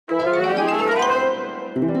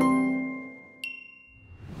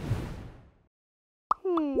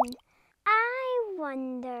I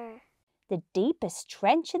wonder. The deepest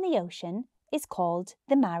trench in the ocean is called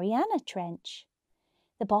the Mariana Trench.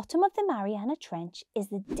 The bottom of the Mariana Trench is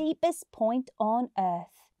the deepest point on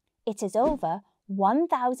Earth. It is over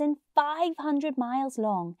 1,500 miles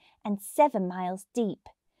long and 7 miles deep.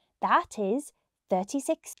 That is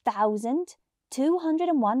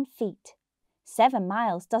 36,201 feet. 7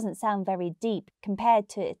 miles doesn't sound very deep compared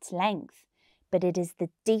to its length, but it is the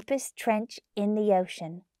deepest trench in the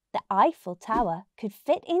ocean. The Eiffel Tower could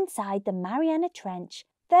fit inside the Mariana Trench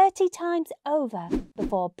 30 times over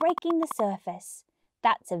before breaking the surface.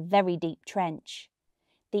 That's a very deep trench.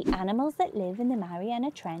 The animals that live in the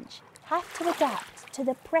Mariana Trench have to adapt to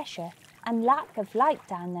the pressure and lack of light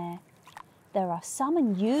down there. There are some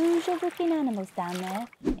unusual looking animals down there,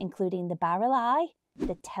 including the barrel eye,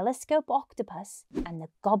 the telescope octopus and the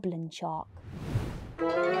goblin shark.